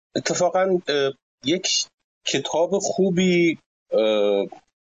اتفاقا یک کتاب خوبی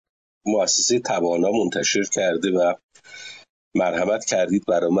مؤسسه توانا منتشر کرده و مرحمت کردید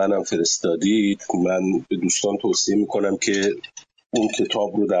برای منم فرستادید. من به دوستان توصیه میکنم که اون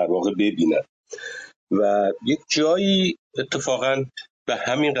کتاب رو در واقع ببینن و یک جایی اتفاقا به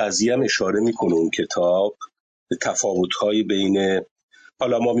همین قضیه هم اشاره میکنه اون کتاب، به تفاوت‌های بین،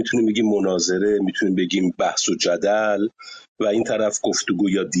 حالا ما میتونیم بگیم مناظره، میتونیم بگیم بحث و جدل و این طرف گفتگو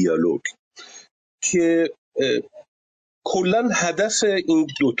یا دیالوگ، که کلا هدف این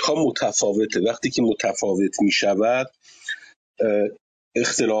دوتا متفاوته. وقتی که متفاوت میشود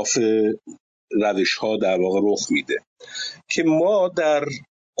اختلاف روش ها در واقع رخ میده که ما در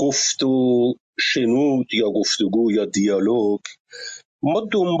گفت و شنود یا گفتگو یا دیالوگ ما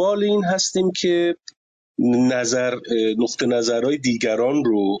دنبال این هستیم که نقطه نظرهای دیگران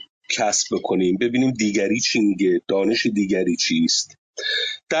رو کسب کنیم، ببینیم دیگری چی میگه، دانش دیگری چیست،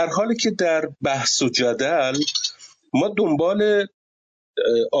 در حالی که در بحث و جدل ما دنبال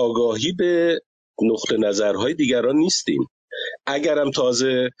آگاهی به نقطه نظرهای دیگران نیستیم. اگرم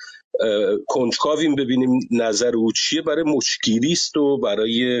تازه کنجکاویم ببینیم نظر او چیه، برای مچگیری است و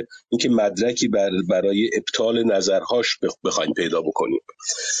برای اینکه مدرکی برای ابطال نظرهاش بخوایم پیدا بکنیم.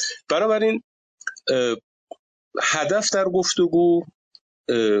 بنابراین هدف در گفتگو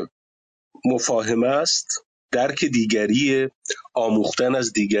مفاهمه است، درک دیگری، آموختن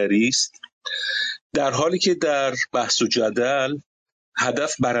از دیگری است، در حالی که در بحث و جدل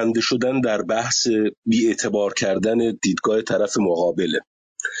هدف برنده شدن در بحث، بی‌اعتبار کردن دیدگاه طرف مقابله.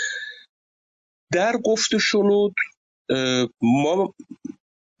 در گفت و شنود ما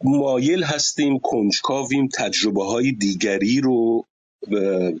مایل هستیم، کنجکاویم، تجربه های دیگری رو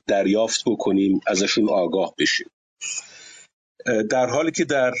دریافت بکنیم، ازشون آگاه بشیم، در حالی که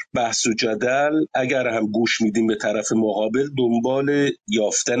در بحث و جدل اگر هم گوش میدیم به طرف مقابل دنبال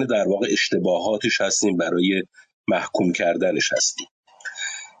یافتن در واقع اشتباهاتش هستیم، برای محکوم کردنش هستیم.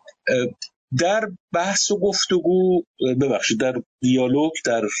 در بحث و گفتگو، در دیالوگ،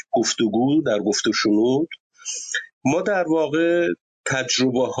 در گفتگو، در گفت و شنود ما در واقع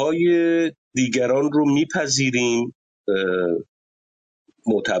تجربه های دیگران رو میپذیریم،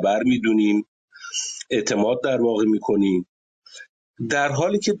 معتبر میدونیم، اعتماد در واقع میکنیم، در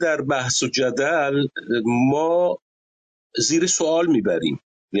حالی که در بحث و جدل ما زیر سوال میبریم.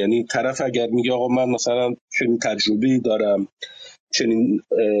 یعنی طرف اگر میگه آقا من مثلا چنین تجربه‌ای دارم، چنین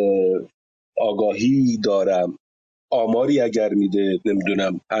آگاهی دارم، آماری اگر میده،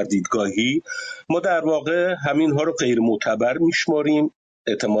 نمیدونم هر دیدگاهی، ما در واقع همینها رو غیر معتبر میشماریم،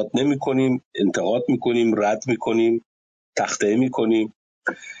 اعتماد نمی کنیم، انتقاد میکنیم، رد میکنیم، تخطئه میکنیم.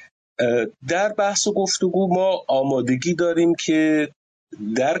 در بحث و گفتگو ما آمادگی داریم که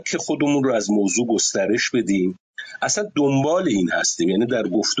درک خودمون رو از موضوع گسترش بدیم، اصلا دنبال این هستیم. یعنی در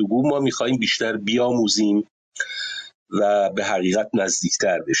گفتگو ما میخواییم بیشتر بیاموزیم و به حقیقت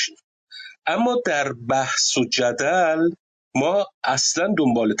نزدیکتر بشیم. اما در بحث و جدل ما اصلا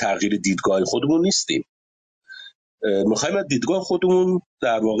دنبال تغییر دیدگاه خودمون نیستیم، میخوایم از دیدگاه خودمون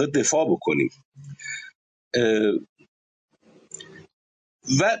در واقع دفاع بکنیم.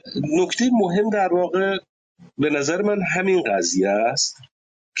 و نکته مهم در واقع به نظر من همین قضیه است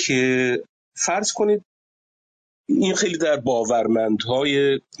که فرض کنید این خیلی در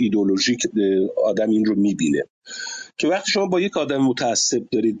باورمندهای ایدئولوژیک آدم این رو میبینه که وقتی شما با یک آدم متعصب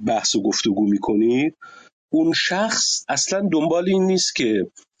دارید بحث و گفتگو میکنید، اون شخص اصلا دنبال این نیست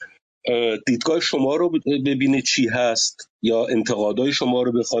که دیدگاه شما رو ببینه چی هست یا انتقادهای شما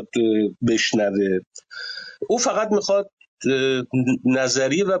رو بخواد بشنوه. او فقط میخواد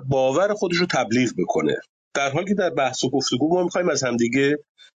نظریه و باور خودش رو تبلیغ بکنه، در حالی که در بحث و گفتگو ما میخوایم از همدیگه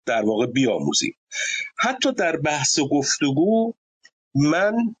در واقع بیاموزیم. حتی در بحث و گفتگو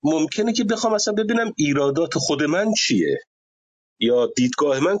من ممکنه که بخوام اصلا ببینم ایرادات خود من چیه یا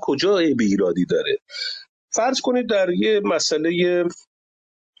دیدگاه من کجا عیب ایرادی داره. فرض کنید در یه مسئله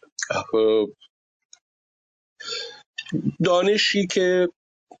دانشی که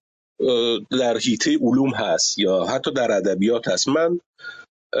در حیطه علوم هست یا حتی در ادبیات هست، من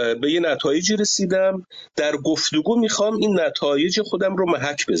به یه نتایجی رسیدم، در گفتگو میخوام این نتایج خودم رو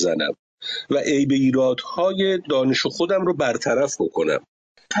محک بزنم و عیب ایرادهای دانش خودم رو برطرف بکنم.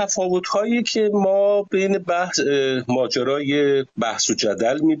 تفاوت‌هایی که ما بین ماجرای بحث و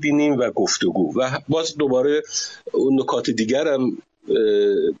جدل می‌بینیم و گفتگو، و باز دوباره نکات دیگرم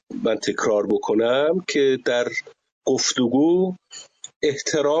من تکرار بکنم که در گفتگو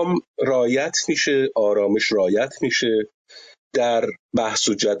احترام رعایت میشه، آرامش رعایت میشه. در بحث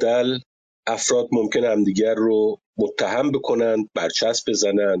و جدل افراد ممکن همدیگر رو متهم بکنن، برچسب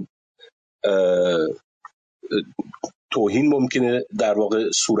بزنن، توهین ممکنه در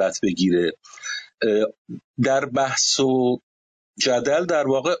واقع صورت بگیره. در بحث و جدل در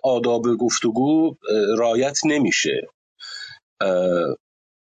واقع آداب گفتگو رعایت نمیشه.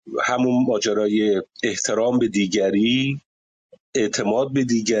 همون ماجرای احترام به دیگری، اعتماد به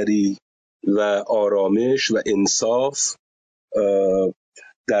دیگری و آرامش و انصاف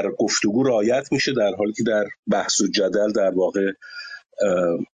در گفتگو رعایت میشه، در حالی که در بحث و جدل در واقع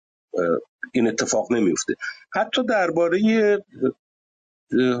این اتفاق نمیفته. حتی درباره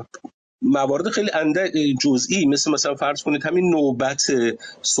موارد خیلی جزئی مثلا فرض کنید همین نوبت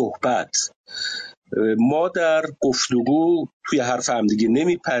صحبت، ما در گفتگو توی حرف همدیگه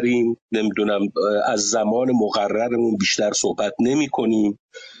نمیپریم، نمیدونم از زمان مقررمون بیشتر صحبت نمی کنیم،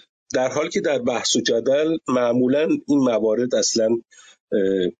 در حالی که در بحث و جدل معمولا این موارد اصلا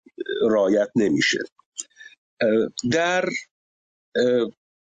رعایت نمیشه. در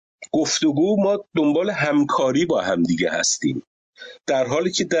گفتگو ما دنبال همکاری با همدیگه هستیم، در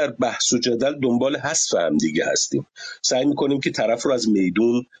حالی که در بحث و جدل دنبال حذف همدیگه هستیم. سعی میکنیم که طرف رو از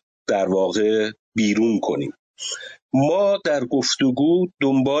میدون در واقع بیرون کنیم. ما در گفتگو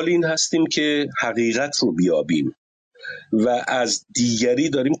دنبال این هستیم که حقیقت رو بیابیم و از دیگری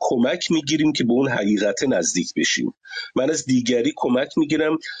داریم کمک میگیریم که به اون حقیقت نزدیک بشیم. من از دیگری کمک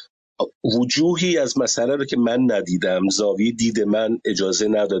میگیرم وجوهی از مسئله رو که من ندیدم، زاویه دید من اجازه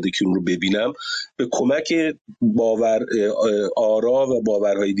نداده که اون رو ببینم، به کمک آرا و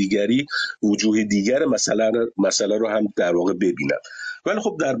باورهای دیگری وجوه دیگر مسئله رو هم در واقع ببینم. ولی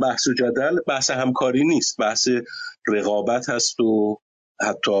خب در بحث و جدل بحث همکاری نیست، بحث رقابت هست و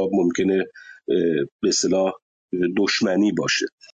حتی ممکنه به اصطلاح دشمنی باشه.